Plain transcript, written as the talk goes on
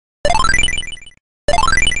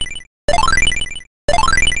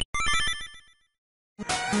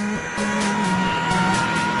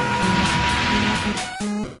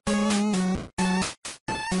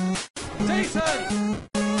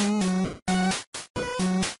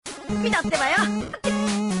見たってばよ。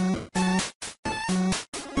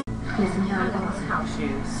ネズミはあれだが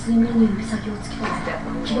水面に指先を突き立てて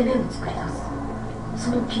切れ目を作り出す。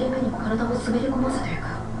その切れ目に体を滑り込ませていく。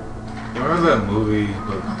 Remember that movie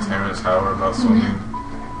with Terrence Howard about swimming?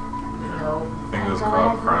 No. I think it was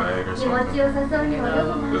called Pride or something. It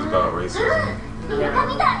was about racism.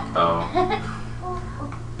 Oh.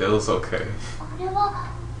 It was okay. Is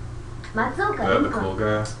that the cool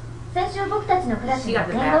guy? She got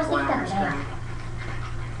the bad boy on her screen.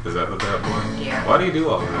 Is that the bad boy? Yeah. Why do you do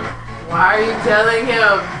all of that? Why are you telling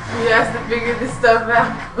him? He has to figure this stuff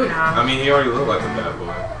out. I mean, he already looked like the bad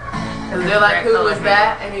boy. Cause they're like, who was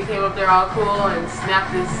that? And he came up there all cool and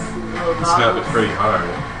snapped this little He snapped it pretty hard.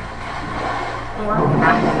 Why would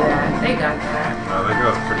not do that? They got that. No, that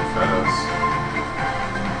girl's pretty fast.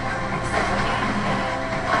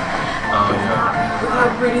 Oh yeah. Look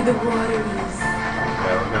how pretty the water is.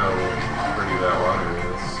 Yeah, look how pretty that water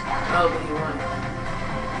is. Oh, but he won.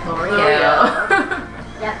 L'Oreal.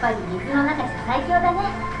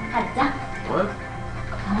 What?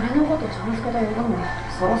 俺のことちゃん付けで呼ぶの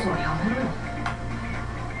そろそろやめろよ。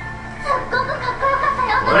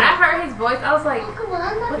 When I heard his voice, I was like,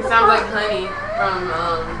 He sounds like Honey from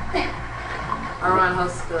Around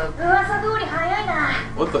Host Club.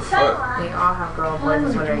 What the fuck? they all have girl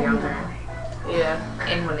voices when they're younger. Yeah.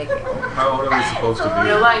 And when they get older. How old are we supposed to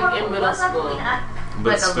They're be? like in middle school.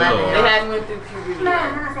 But like still. 11. They hadn't went through puberty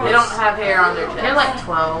yet. They don't have hair on their chest. They're like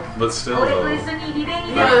 12. But still though.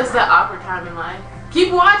 You know, this is the awkward time in life.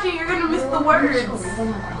 Keep watching, you're gonna miss the words.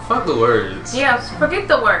 Fuck the words. Yeah, forget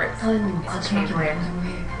the words. タイムも勝ち負けも何も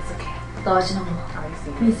言え。 It's okay. 大事なのは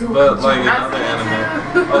Obviously. 水を But 感じ like る。 in other anime,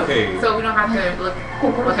 okay. So we don't have to look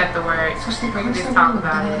at the words. そして We 騙 can した just も talk のを疑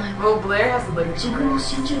about わ it. ない。 Well, Blair has to look 自分を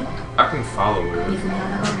信じること。 I can follow it. 水に抗うの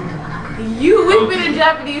ではなく。 We've been in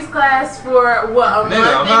Japanese class for what, a month?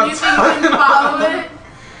 Nigga, I'm not And you think you can follow it?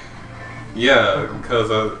 Yeah, because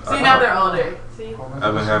See, now they're older. See?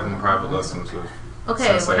 I've been having private lessons with.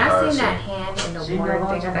 Okay, Sensei when I Hayashi. seen that hand in the water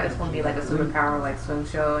thing, I thought it was going to be like a superpower, like swim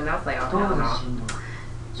show, and I was like, oh, hell no.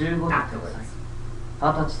 15歳 Afterwards.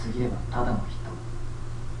 20歳過ぎればただの人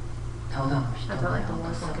ただの人 I に felt 会 like the う one と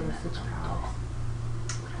was さ going to れ give ちゃ me っ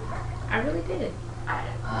た superpowers. I really did.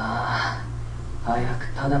 ああ早く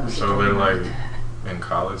ただの人 So に they're 会 like えて in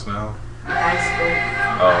college now. High school.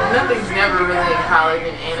 Oh. Nothing's never really in college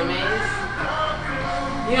in animes.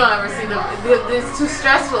 You don't ever see them. It's too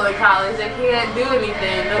stressful in college. They can't do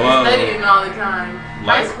anything. They'll Well, be studying all the time.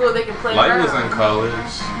 High Light- school, they can play Light around. was in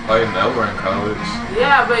college. Light and Elle were in college.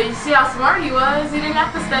 Yeah, but you see how smart he was? He didn't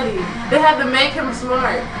have to study. They had to make him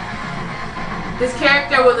smart. His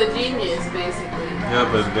character was a genius, basically. Yeah,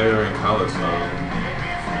 but they were in college though.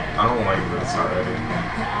 I don't like this already.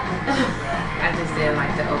 I just didn't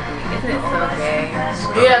like the opening. Isn't it so gay?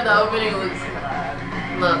 Yeah, the opening looks.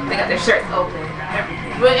 Look, they got their shirts open.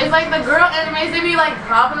 Everything. But it's like the girl animes, they be like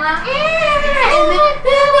hopping around.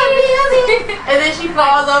 And then she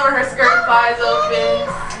falls over, her skirt flies open.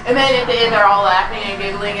 And then at the end, they're all laughing and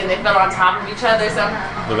giggling, and they fell on top of each other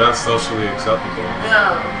somehow. But that's socially acceptable.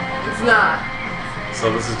 No, it's not.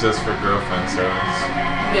 So this is just for girlfriend service.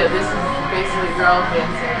 Yeah, this is basically girl fan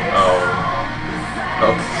service. Oh.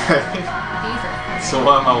 Okay. These are So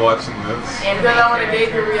why am I watching this? Because I want to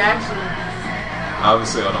gauge your reaction.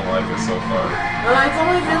 Obviously I don't like it so far. Well, it's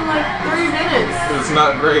only been like 3 minutes. It's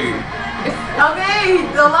not great. Okay,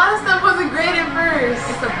 a lot of stuff wasn't great at first.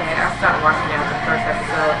 It's okay. I started watching it after the first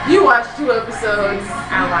episode. You watched 2 episodes.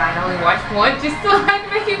 I lied. I only watched one just so I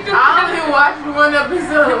can make it through. I only watched 1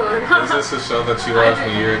 episode. Is this a show that you watch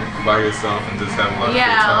when you're by yourself and just have a lot of free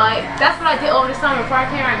Yeah, time? like that's what I did over the summer. Before I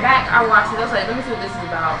came right back, I watched it. I was like, let me see what this is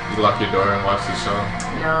about. You lock your door and watch the show?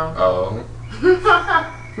 No, Oh.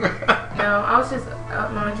 no, I was just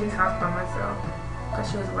at Mama G's house by myself because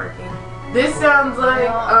she was working. This sounds like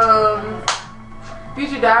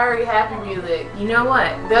Future Diary happy music. You know what?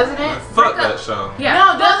 Doesn't it? Fuck that show. Yeah.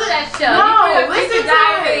 No, fuck doesn't that show. No, You put listen Future to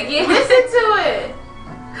Diary it. again. Listen to it.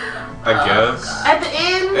 I guess. At the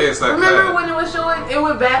end, Hey, it's like remember that. when it was showing? It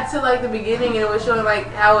went back to like the beginning, and it was showing like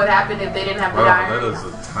how it happened if they didn't have the Wow, diary. that is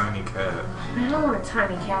a tiny cat. I don't want a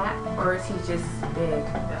tiny cat, or is he just big?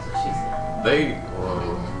 That's what she said. They.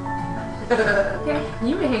 Whoa. Okay,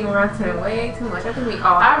 you've been hanging around to him way too much. I think we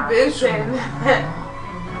all. I've been saying that.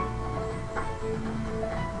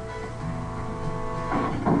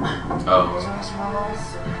 Oh.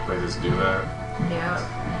 They just do that. Yeah.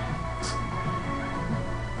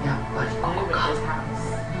 やっぱり Leave こう it か at his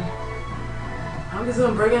house. I'm just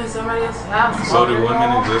gonna break into somebody else's house. So do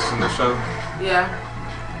women exist in the show? Yeah.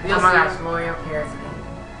 Oh my gosh, L'Oreal cares me.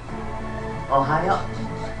 おはよ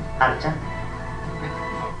うはるちゃん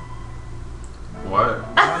What?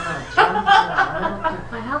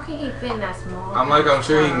 Like, how can he fit in that small? I'm like, I'm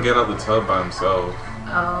sure he can get out the tub by himself.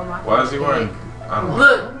 Oh my. Why is he wearing? I don't know.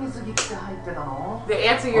 Look, they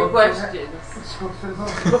answer your questions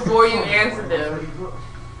before you answer them.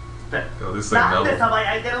 Yo, this like no.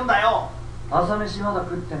 朝飯まだ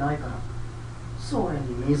食ってないからそれ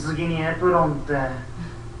に水着にエプロンって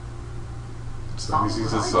So he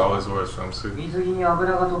just always wears swimsuit. 水着に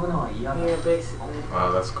油が飛ぶのは嫌だ Yeah, basically.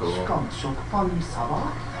 Wow, that's cool. しかも食パンにサ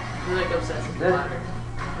バ You're like obsessed with で water.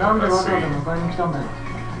 なんでわざわざ迎えに来たんだよ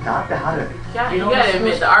だって春 Yeah, you gotta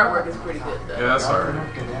admit the artwork is pretty good though. Yeah, that's やって alright. な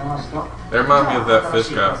くて電話した They remind me of that fish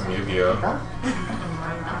guy from Yu-Gi-Oh.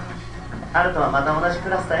 春とはまた同じク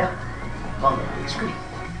ラスだよ今度は打ち繰り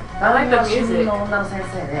I like the 新 music. の女の先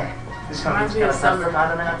生でしかもうちから早速あ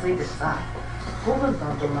だ名がついててさ古文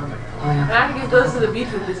担当なんだけど And I can go to the beach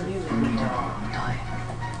with this music.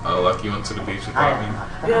 Oh, like you went to the beach without me?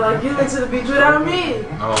 Yeah, like you went to the beach without me.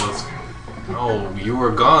 No, it's, no, you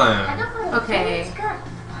were gone. Okay.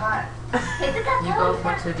 You both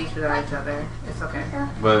went to the beach without each other. It's okay.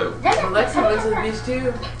 But Alexis went to the beach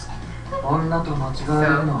too. 女と間違え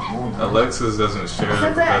るのはもう Alexis doesn't share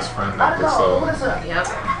the best friend episode. Yep.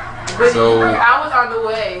 But So- I was on the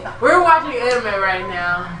way. We're watching anime right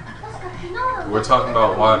now. We're talking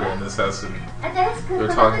about water, and this has to. We're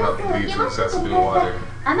talking about the beach, and this has to do with water.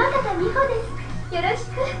 天方美穂ですよろし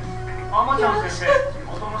く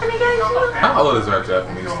How old is our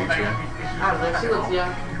Japanese teacher? I don't know. She looks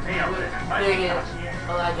young. Doing it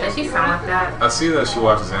a lot Does she younger. sound like that? I see that she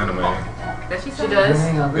watches anime, Does she She sound does.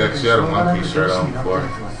 Yeah, she had a One Piece shirt on before.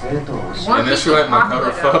 One and then Piece she is liked my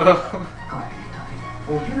cover popular, photo.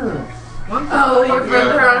 お昼 One Piece Oh, is you popular. friend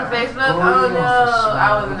her on Facebook? Oh no,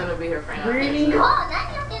 I wasn't gonna be her friend. On Really?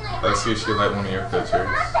 Facebook. I see she liked one of your pictures.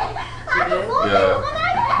 She did. Yeah,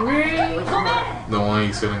 Really? the one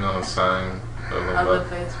you sitting on a sign. I love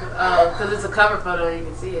Facebook. Oh, because it's a cover photo and you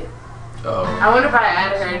can see it. Oh, I wonder if I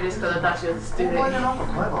added her just because I thought she was a student. なんか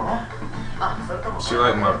買えばあそれとも she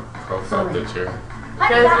liked my profile picture.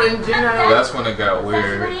 Because when Juno, That's when it got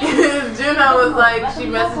weird. Juno was like, she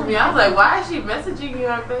messaged me. I was like, why is she messaging you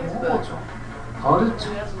on 王 Facebook? 女春ちゃ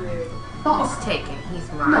ん That's weird. He's taken. He's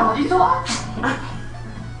mine. 何と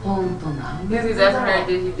ほんとなんで Because he's asking her,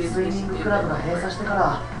 did he do スイ this? ミ She ング did クラブが that. 閉鎖してか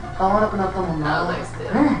ら会わなくなったもん I な was like,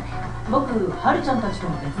 still. 僕はるちゃんたちと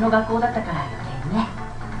も別の学校だったから余計にね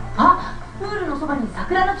あプールのそばに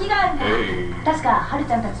桜の木があるんだ Hey, 確かはる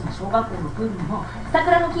ちゃんたちの小学校のプールにも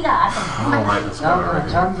桜の木があったん I だ don't like this だ one からち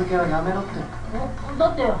already. ゃん付けはやめろってだ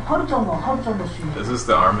ってはるちゃんがはるちゃんだし Is this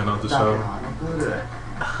the Armin of the だけど show? あのプール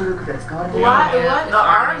古くて使われてる Why? Yeah, What? it's The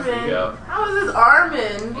Armin? Yeah. How is this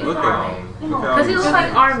Armin? Look at him. Look Because he at looks him.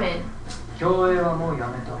 like Armin. 競泳はもうや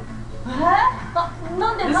めた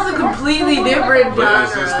なんで This なん is で a completely different But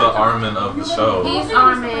is this the genre. Armin of the show? He's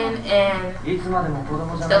Armin, and いつまでも子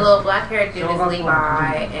供じゃ the ない little black haired dude 小 is 学校の Levi,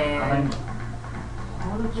 時に and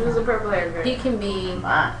She was a purple haired girl. he can be.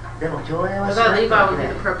 まあでも競泳は I し thought ない Levi だ would け be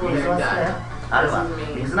で the purple 水 haired は好きだよ guy. あるは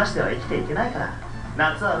水なしでは生きていけないから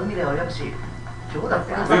夏は海で泳ぐし今日だっ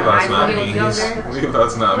て Levi's not mean.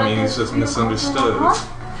 Levi's not mean. He's just misunderstood.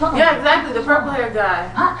 Yeah, exactly. The purple haired guy.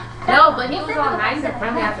 No, but he was all nice and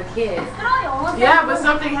friendly as a kid. Yeah, but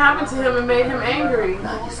something happened to him and made him angry.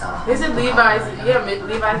 渚 They said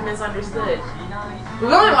Levi's misunderstood.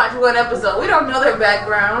 We've only watched one episode. We don't know their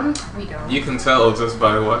background. We don't. You can tell just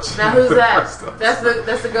by watching. Now who's the that? first episode.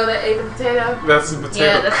 That's the girl that ate the potato. That's the potato.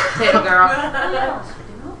 Yeah, that's the potato girl.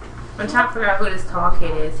 I'm trying to figure out who this tall kid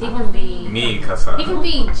is. He can be. Me, Kasa. He can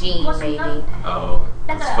be Jean, maybe. Oh,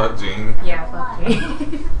 it's fuck Gene. Yeah, fuck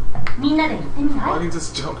Jean. みんなで行ってみない Why did he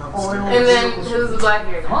just jump down the And stairs? then who's the black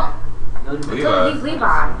hair guy? Levi. He's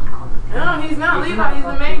Levi. No, he's not Levi. He's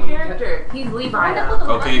the main character. He's Levi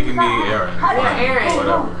though. Okay, you can be Aaron. Yeah, Aaron.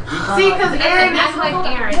 Whatever. See, because Aaron That's is like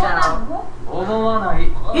Aaron though. 思わな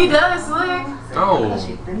い he does slick. No.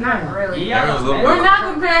 知ってみろよ Not really. Aaron's a little We're bit.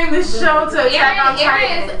 not comparing this show to Attack on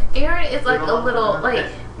Titan. Aaron is like a little like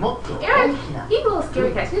もっと大 Aaron. きな He's a little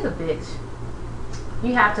scary cat. He's a bitch.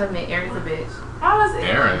 You have to admit, Aaron's a bitch. How is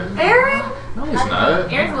Aaron. Aaron? No, he's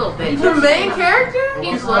not. Aaron's a little bitch. The main character?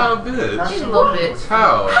 He's not a bitch. He's a little bitch.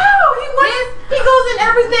 How? He goes in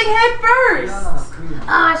everything head first.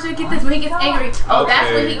 Oh, I should get this when he gets angry. Oh, that's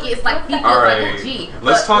when he gets like he feels All like a right. G.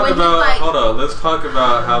 Let's But talk when he's about. like, Hold on. Let's talk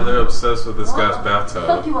about how they're obsessed with this guy's さっ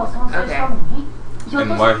bathtub きは賛成したのに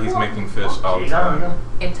and why he's making fish all 違 the うよ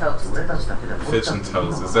time. in toast. 俺たちだけで掘っ Fish ちゃっ and ていい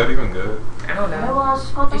の toast. Is that even good? I don't それ know. は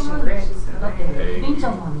仕方ないですだってはいりんちゃ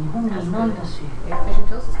んは日本にいないんだし Yeah, fish and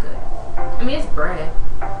toast is good. I mean, it's bread.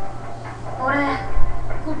 俺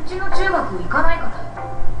こっちの中学行かないから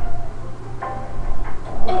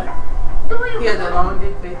えどういう He has a long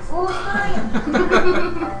dick face. オ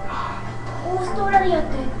ーストラリアって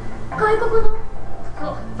外国の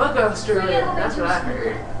Fuck Australia. That's what I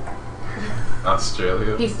heard.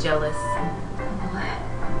 Australia? He's jealous.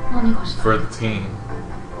 何かした For the team.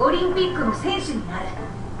 オリンピックの選手になる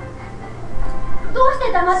どうし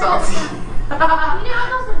て黙ってたの Salty. ミネは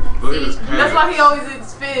どうするね Look at his That's why he pants. always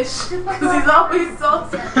eats fish. Because he's always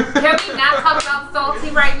salty. Can we not talk about salty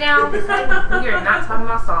right now? We are not talking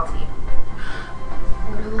about salty.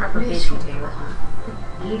 俺は I プレー forget し you よ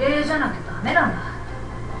う too. リレーじゃなきゃダメなんだ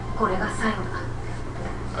これが最後だ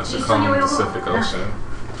I should call him Pacific Ocean.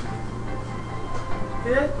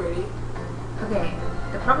 Yeah, that's pretty. Okay,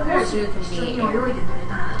 the purple hair dude 一緒 can に be. 泳いでくれ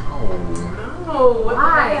たら Oh. No, what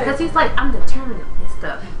Why? the Because heck? he's like, I'm determined and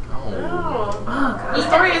stuff. Oh. No. Oh, The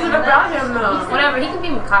story isn't about him though. whatever. He can be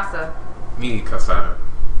Mikasa. Me, Kasai.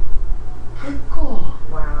 結構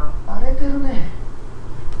Wow. 荒れてるね。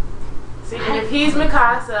 See, and if he's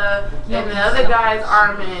Mikasa and the other guy's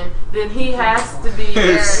Armin, then he has to be It's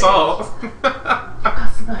Aaron. salt. さ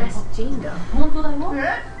すがです That's Gene though. 本当だよ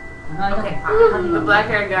え Okay, The black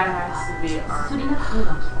haired guy has to be す Armin. りなく声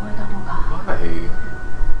が聞こえたのか Why?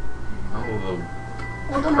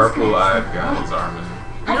 Oh, お the となしく purple-eyed guy is Armin.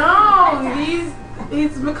 No,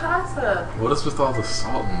 he's Mikasa. What is with all the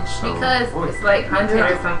salt in the show? because it's like hunted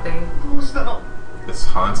or something. どうしたの It's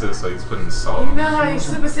haunted, so he's putting salt You in know how it. he's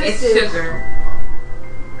It's superstitious. sugar.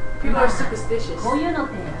 People are superstitious. こういうのっ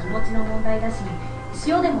て気持ちの問題だし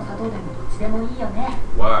塩でも砂糖でもどっちでもいいよね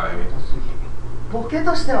Why? ボケ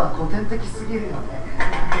としては古典的すぎるよね。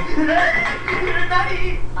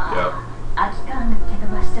何 Yep. 空き缶蹴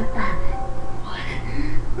飛ばしちゃった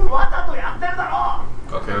わざとやってるだろ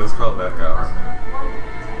Okay, let's call that guy Armin.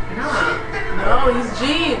 No, No, he's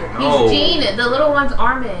Gene. No. he's Gene. The little one's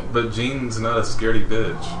Armin. But Jean's not a scaredy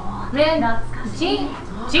bitch. Man, Gene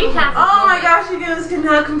has. Oh my gosh, you guys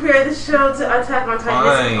cannot compare the show to Attack on Titan.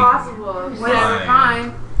 It's Fine. impossible. Whatever,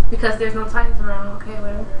 Fine. fine. Because there's no Titans around. Okay,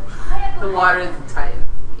 whatever. The water is a Titan.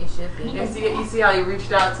 It should be. You see how he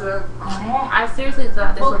reached out to him? これ I seriously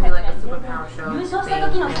thought this would be like a superpower show. 優勝した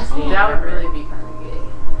thing. 時の写真 That would really be kind of gay.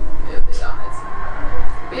 If they all had superpowers.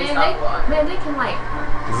 Based off water. Man, they can like.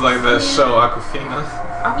 It's like that show Aquafina.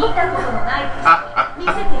 見たことのない見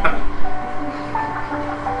せて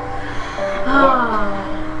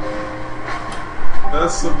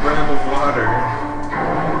That's a brand of water.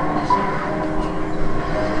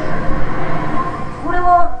 これ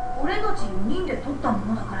は俺たち4人で撮ったも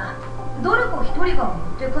のだから誰か1人が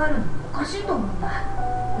持って帰るのもおかしいと思うんだ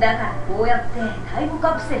だからこうやってタイム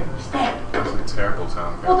カプセルにして That's a terrible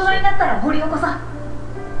time 大人に capsule. なったら掘り起こそう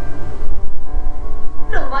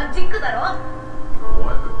ロマンチックだろ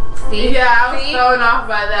What? See? Yeah, I was See? thrown off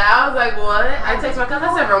by that. I was like, what? I text my cousin,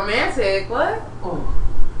 I said romantic. What?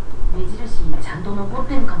 目印ちゃんと残っ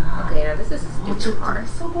てるかな Okay, now this is a もうちょっ stupid と part.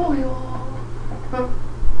 遊ぼうよ。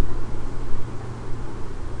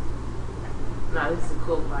 Nah, this is a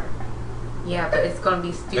cool part. Yeah, but it's gonna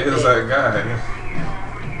be stupid. It's that guy.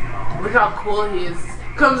 Look how cool he is.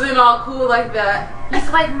 Comes in all cool like that. He's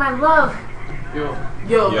like my love. Yo.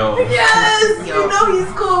 Yo. Yo. Yes! Yo. You know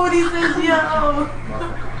he's cool when he says yo.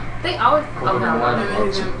 They always. Oh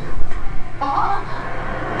no.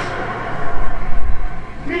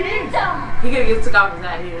 He could have just took off his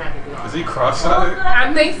hat. He didn't have to do Is it. he cross-eyed?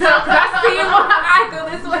 I think so. Cause I see one eye go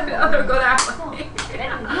this way, the other go that そう way. それっ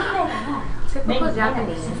て運命だよ目に Typical 見えない不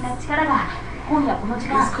Japanese. 思議な力が今夜この時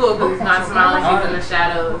間 He's cool because he's not smiling. He's in the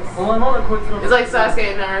shadows. お前まだこいつの It's like Sasuke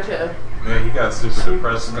and Naruto. Yeah, he got super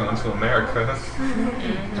depressed going to America.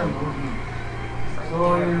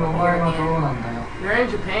 そういうお前はどうなんだよ。 They're in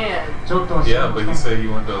Japan. ちょっとは Yeah, but he said he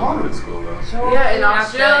went to Olympic school though. Yeah, in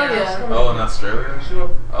Australia. Oh, in Australia?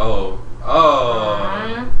 Oh. Oh.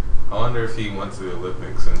 Mhm. I wonder if he went to the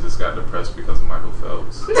Olympics and just got depressed because of Michael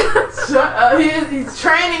Phelps. Shut up. He's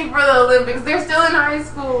training for the Olympics. They're still in high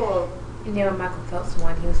school. And then when Michael Phelps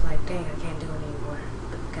won, he was like, dang, I can't do it anymore.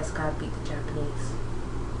 Guess God beat the Japanese.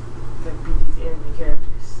 They beat these enemy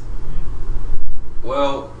characters.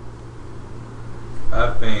 Well,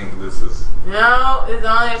 I think this is... No, it's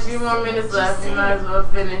only a few more minutes left. We might as well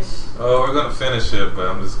finish. Oh, we're gonna finish it, but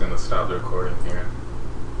I'm just gonna stop the recording here.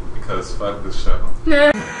 Because fuck this show.